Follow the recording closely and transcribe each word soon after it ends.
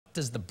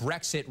Does the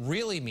Brexit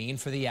really mean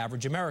for the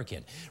average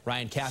American?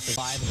 Ryan Kath is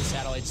live in the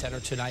Satellite Center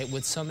tonight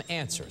with some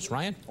answers.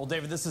 Ryan? Well,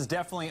 David, this is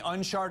definitely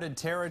uncharted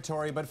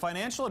territory, but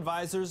financial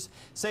advisors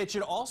say it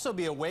should also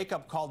be a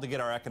wake-up call to get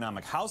our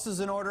economic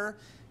houses in order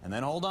and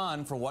then hold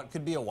on for what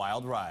could be a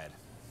wild ride.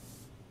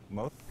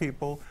 Most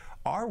people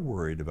are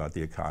worried about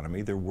the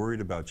economy. They're worried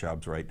about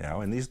jobs right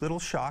now, and these little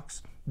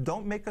shocks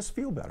don't make us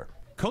feel better.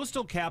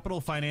 Coastal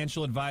Capital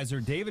financial advisor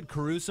David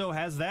Caruso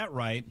has that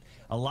right.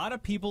 A lot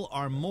of people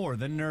are more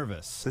than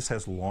nervous. This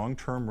has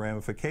long-term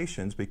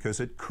ramifications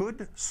because it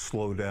could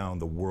slow down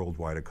the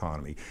worldwide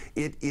economy.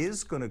 It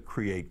is going to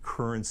create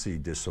currency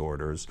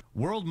disorders.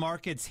 World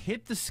markets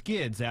hit the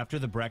skids after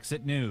the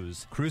Brexit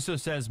news. Caruso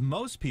says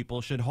most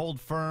people should hold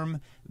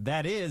firm,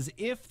 that is,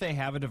 if they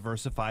have a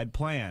diversified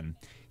plan.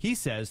 He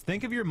says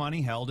think of your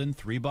money held in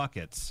 3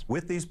 buckets.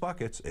 With these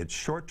buckets, it's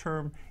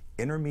short-term,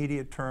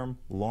 intermediate term,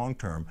 long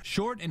term.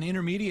 Short and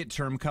intermediate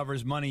term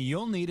covers money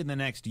you'll need in the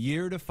next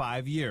year to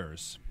 5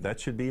 years. That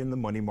should be in the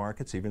money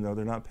markets, even though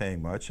they're not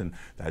paying much, and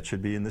that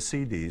should be in the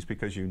CDs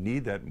because you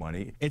need that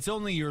money. It's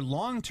only your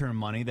long-term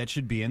money that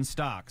should be in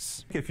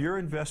stocks. If you're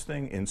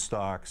investing in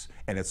stocks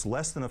and it's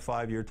less than a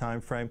 5-year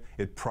time frame,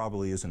 it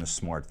probably isn't a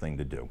smart thing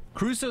to do.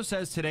 Caruso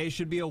says today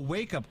should be a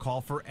wake-up call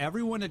for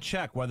everyone to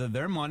check whether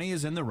their money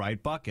is in the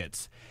right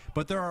buckets.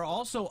 But there are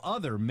also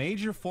other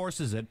major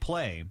forces at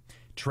play.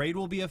 Trade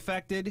will be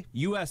affected,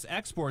 U.S.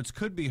 exports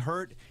could be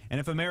hurt, and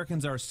if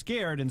Americans are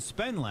scared and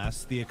spend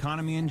less, the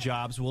economy and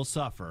jobs will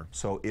suffer.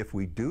 So if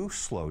we do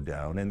slow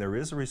down and there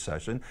is a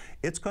recession,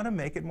 it's going to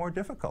make it more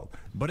difficult.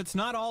 But it's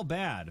not all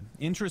bad.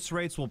 Interest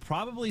rates will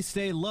probably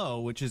stay low,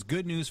 which is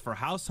good news for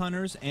house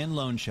hunters and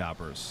loan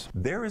shoppers.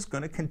 There is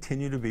going to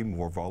continue to be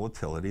more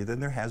volatility than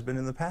there has been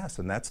in the past,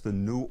 and that's the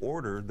new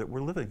order that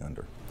we're living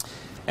under.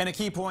 And a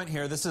key point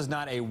here, this is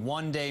not a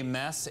one-day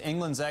mess.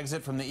 England's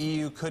exit from the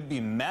EU could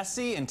be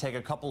messy and take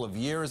a couple of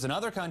years, and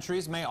other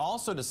countries may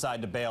also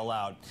decide to bail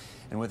out.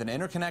 And with an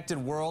interconnected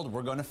world,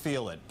 we're going to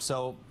feel it.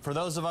 So for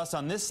those of us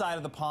on this side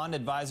of the pond,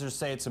 advisors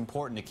say it's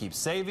important to keep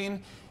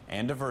saving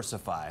and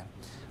diversify.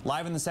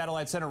 Live in the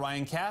Satellite Center,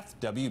 Ryan Kath,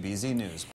 WBZ News.